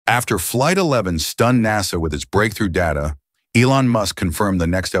After Flight 11 stunned NASA with its breakthrough data, Elon Musk confirmed the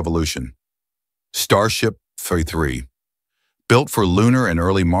next evolution. Starship V3. Built for lunar and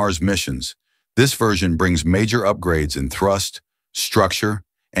early Mars missions, this version brings major upgrades in thrust, structure,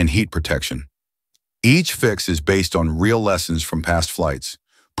 and heat protection. Each fix is based on real lessons from past flights,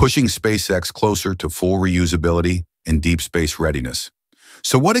 pushing SpaceX closer to full reusability and deep space readiness.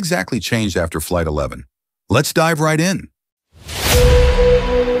 So what exactly changed after Flight 11? Let's dive right in.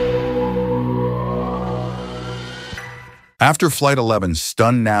 After Flight 11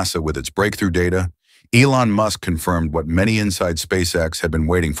 stunned NASA with its breakthrough data, Elon Musk confirmed what many inside SpaceX had been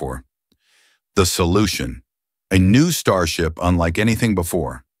waiting for. The solution, a new Starship unlike anything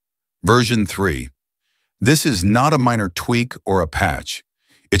before. Version 3. This is not a minor tweak or a patch.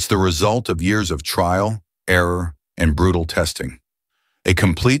 It's the result of years of trial, error, and brutal testing. A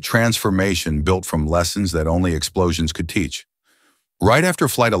complete transformation built from lessons that only explosions could teach. Right after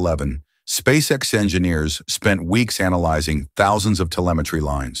Flight 11, SpaceX engineers spent weeks analyzing thousands of telemetry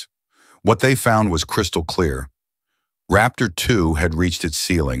lines. What they found was crystal clear. Raptor 2 had reached its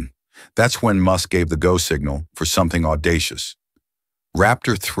ceiling. That's when Musk gave the go signal for something audacious.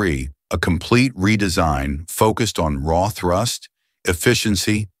 Raptor 3, a complete redesign focused on raw thrust,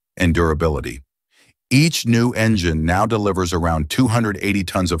 efficiency, and durability. Each new engine now delivers around 280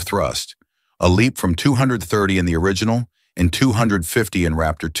 tons of thrust, a leap from 230 in the original and 250 in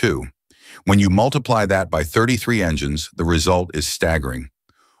Raptor 2. When you multiply that by 33 engines, the result is staggering.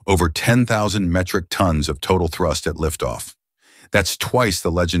 Over 10,000 metric tons of total thrust at liftoff. That's twice the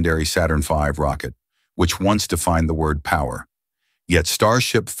legendary Saturn V rocket, which once defined the word power. Yet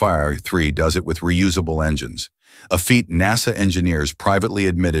Starship V3 does it with reusable engines, a feat NASA engineers privately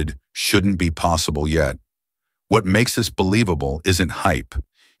admitted shouldn't be possible yet. What makes this believable isn't hype,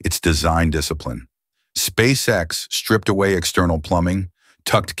 it's design discipline. SpaceX stripped away external plumbing,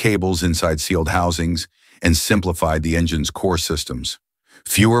 tucked cables inside sealed housings, and simplified the engine's core systems.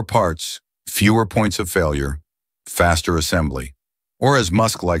 Fewer parts, fewer points of failure, faster assembly. Or as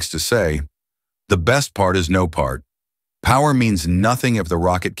Musk likes to say, the best part is no part. Power means nothing if the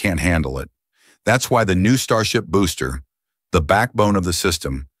rocket can't handle it. That's why the new Starship booster, the backbone of the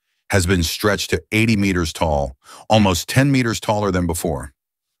system, has been stretched to 80 meters tall, almost 10 meters taller than before.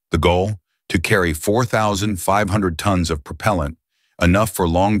 The goal? To carry 4,500 tons of propellant, enough for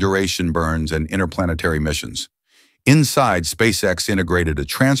long-duration burns and interplanetary missions. Inside, SpaceX integrated a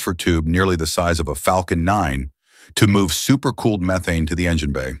transfer tube nearly the size of a Falcon 9 to move supercooled methane to the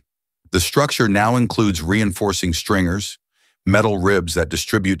engine bay. The structure now includes reinforcing stringers, metal ribs that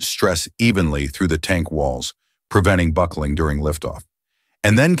distribute stress evenly through the tank walls, preventing buckling during liftoff.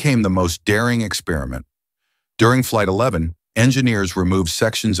 And then came the most daring experiment. During Flight 11, engineers removed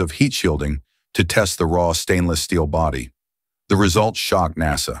sections of heat shielding to test the raw stainless steel body. The results shocked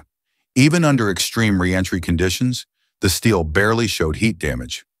NASA. Even under extreme re-entry conditions, the steel barely showed heat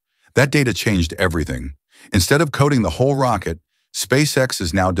damage. That data changed everything. Instead of coating the whole rocket, SpaceX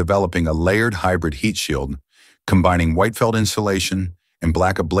is now developing a layered hybrid heat shield, combining white felt insulation and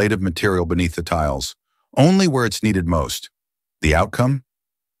black ablative material beneath the tiles, only where it's needed most. The outcome?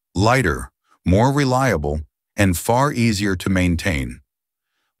 Lighter, more reliable, and far easier to maintain.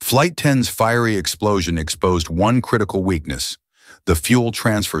 Flight 10's fiery explosion exposed one critical weakness: the fuel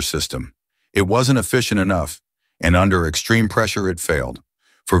transfer system. It wasn't efficient enough, and under extreme pressure it failed.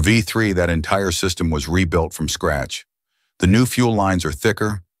 For V3, that entire system was rebuilt from scratch. The new fuel lines are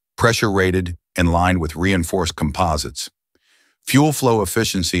thicker, pressure-rated, and lined with reinforced composites. Fuel flow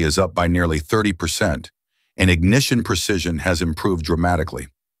efficiency is up by nearly 30%, and ignition precision has improved dramatically.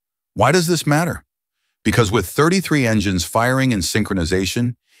 Why does this matter? Because with 33 engines firing in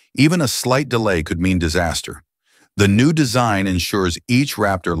synchronization, even a slight delay could mean disaster. The new design ensures each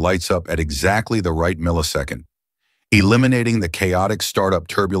Raptor lights up at exactly the right millisecond, eliminating the chaotic startup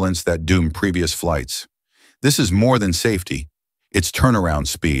turbulence that doomed previous flights. This is more than safety, it's turnaround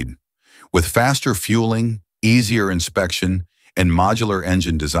speed. With faster fueling, easier inspection, and modular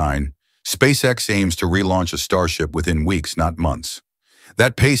engine design, SpaceX aims to relaunch a Starship within weeks, not months.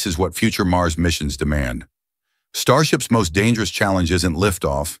 That pace is what future Mars missions demand. Starship's most dangerous challenge isn't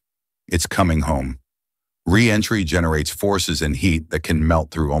liftoff, it's coming home. Re-entry generates forces and heat that can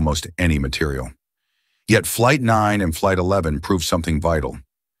melt through almost any material. Yet Flight 9 and Flight 11 prove something vital.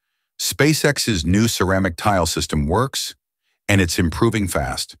 SpaceX's new ceramic tile system works, and it's improving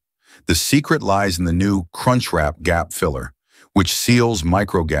fast. The secret lies in the new Crunch Wrap gap filler, which seals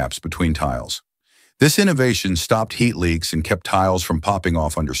micro gaps between tiles. This innovation stopped heat leaks and kept tiles from popping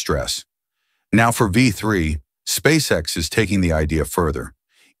off under stress. Now for V3, SpaceX is taking the idea further.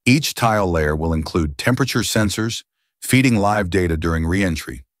 Each tile layer will include temperature sensors, feeding live data during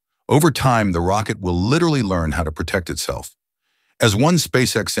re-entry. Over time, the rocket will literally learn how to protect itself. As one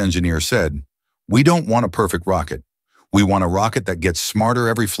SpaceX engineer said, "We don't want a perfect rocket. We want a rocket that gets smarter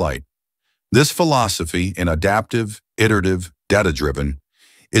every flight." This philosophy, in adaptive, iterative, data-driven,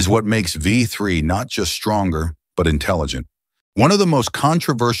 is what makes V3 not just stronger, but intelligent. One of the most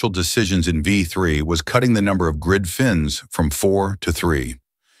controversial decisions in V3 was cutting the number of grid fins from 4 to 3.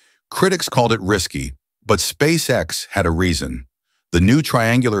 Critics called it risky, but SpaceX had a reason. The new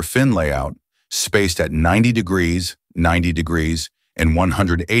triangular fin layout, spaced at 90 degrees, 90 degrees, and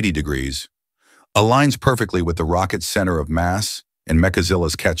 180 degrees, aligns perfectly with the rocket's center of mass and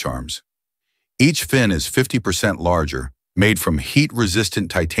Mechazilla's catch arms. Each fin is 50% larger, made from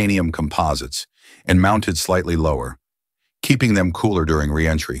heat-resistant titanium composites, and mounted slightly lower, keeping them cooler during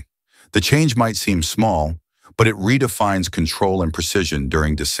re-entry. The change might seem small, but it redefines control and precision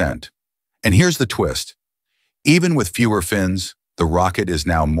during descent. And here's the twist. Even with fewer fins, the rocket is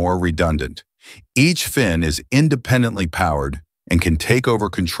now more redundant. Each fin is independently powered and can take over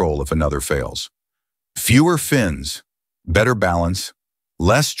control if another fails. Fewer fins, better balance,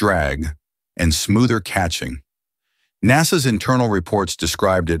 less drag, and smoother catching. NASA's internal reports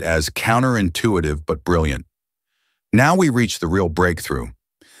described it as counterintuitive but brilliant. Now we reach the real breakthrough,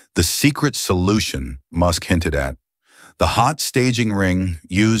 the secret solution Musk hinted at. The hot staging ring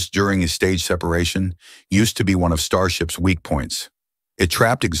used during his stage separation used to be one of Starship's weak points. It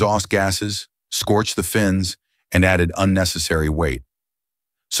trapped exhaust gases, scorched the fins, and added unnecessary weight.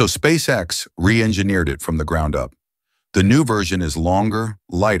 So SpaceX re-engineered it from the ground up. The new version is longer,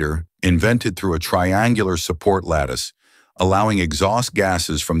 lighter, invented through a triangular support lattice, allowing exhaust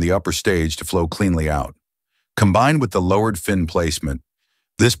gases from the upper stage to flow cleanly out. Combined with the lowered fin placement,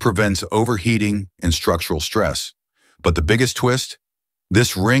 this prevents overheating and structural stress. But the biggest twist?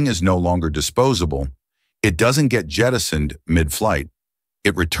 This ring is no longer disposable. It doesn't get jettisoned mid-flight.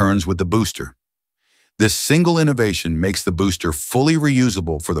 It returns with the booster. This single innovation makes the booster fully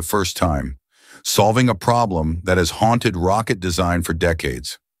reusable for the first time, solving a problem that has haunted rocket design for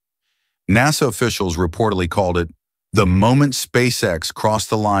decades. NASA officials reportedly called it the moment SpaceX crossed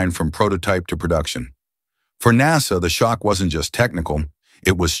the line from prototype to production. For NASA, the shock wasn't just technical,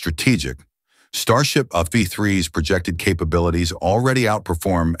 it was strategic. Starship V3's projected capabilities already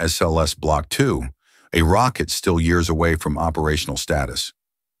outperform SLS Block 2, a rocket still years away from operational status.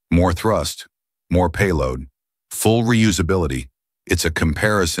 More thrust, more payload, full reusability. It's a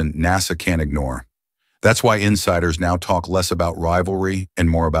comparison NASA can't ignore. That's why insiders now talk less about rivalry and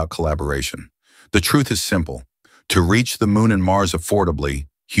more about collaboration. The truth is simple. To reach the Moon and Mars affordably,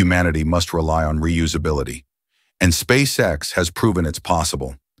 humanity must rely on reusability. And SpaceX has proven it's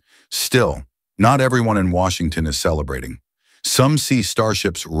possible. Still, not everyone in Washington is celebrating. Some see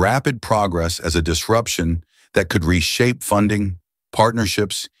Starship's rapid progress as a disruption that could reshape funding,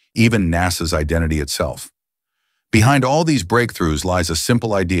 partnerships, even NASA's identity itself. Behind all these breakthroughs lies a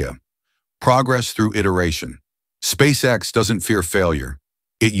simple idea: progress through iteration. SpaceX doesn't fear failure.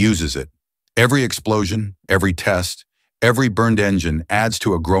 It uses it. Every explosion, every test, every burned engine adds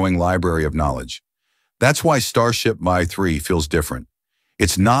to a growing library of knowledge. That's why Starship V3 feels different.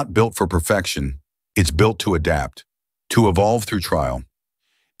 It's not built for perfection. It's built to adapt, to evolve through trial.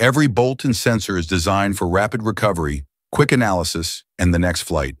 Every bolt and sensor is designed for rapid recovery, quick analysis, and the next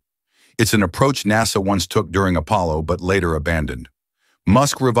flight. It's an approach NASA once took during Apollo but later abandoned.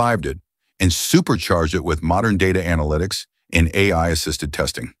 Musk revived it and supercharged it with modern data analytics and AI-assisted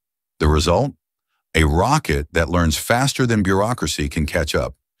testing. The result? A rocket that learns faster than bureaucracy can catch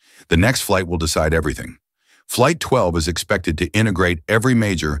up. The next flight will decide everything. Flight 12 is expected to integrate every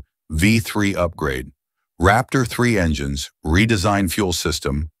major V3 upgrade: Raptor 3 engines, redesigned fuel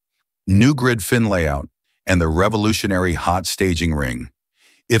system, new grid fin layout, and the revolutionary hot staging ring.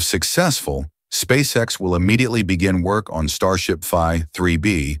 If successful, SpaceX will immediately begin work on Starship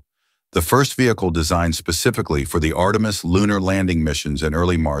V3B, the first vehicle designed specifically for the Artemis lunar landing missions and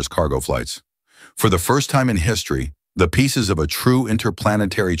early Mars cargo flights. For the first time in history, the pieces of a true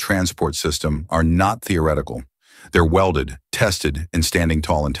interplanetary transport system are not theoretical. They're welded, tested, and standing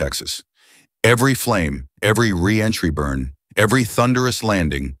tall in Texas. Every flame, every re-entry burn, every thunderous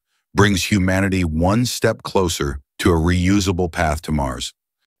landing brings humanity one step closer to a reusable path to Mars.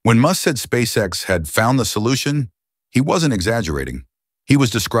 When Musk said SpaceX had found the solution, he wasn't exaggerating. He was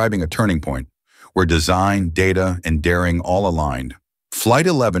describing a turning point, where design, data, and daring all aligned. Flight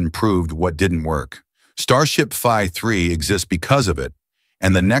 11 proved what didn't work. Starship V3 exists because of it,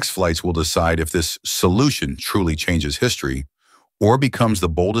 and the next flights will decide if this solution truly changes history or becomes the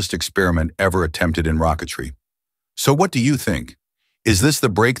boldest experiment ever attempted in rocketry. So what do you think? Is this the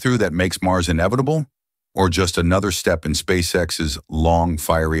breakthrough that makes Mars inevitable? or just another step in SpaceX's long,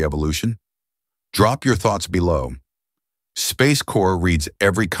 fiery evolution? Drop your thoughts below. Space Corps reads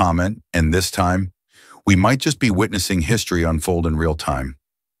every comment, and this time, we might just be witnessing history unfold in real time.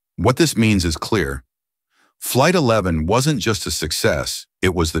 What this means is clear. Flight 11 wasn't just a success,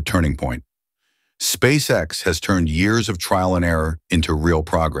 it was the turning point. SpaceX has turned years of trial and error into real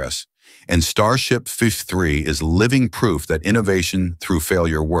progress, and Starship V3 is living proof that innovation through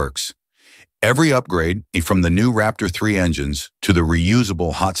failure works. Every upgrade, from the new Raptor 3 engines to the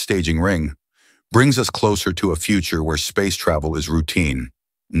reusable hot staging ring, brings us closer to a future where space travel is routine,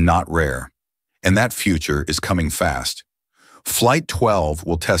 not rare. And that future is coming fast. Flight 12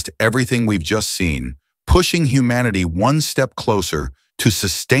 will test everything we've just seen, pushing humanity one step closer to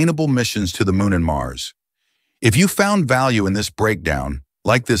sustainable missions to the Moon and Mars. If you found value in this breakdown,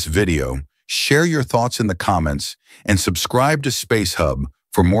 like this video, share your thoughts in the comments, and subscribe to Space Hub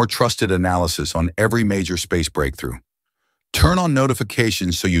for more trusted analysis on every major space breakthrough. Turn on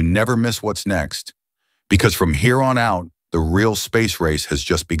notifications so you never miss what's next, because from here on out, the real space race has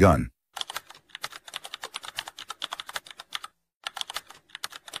just begun.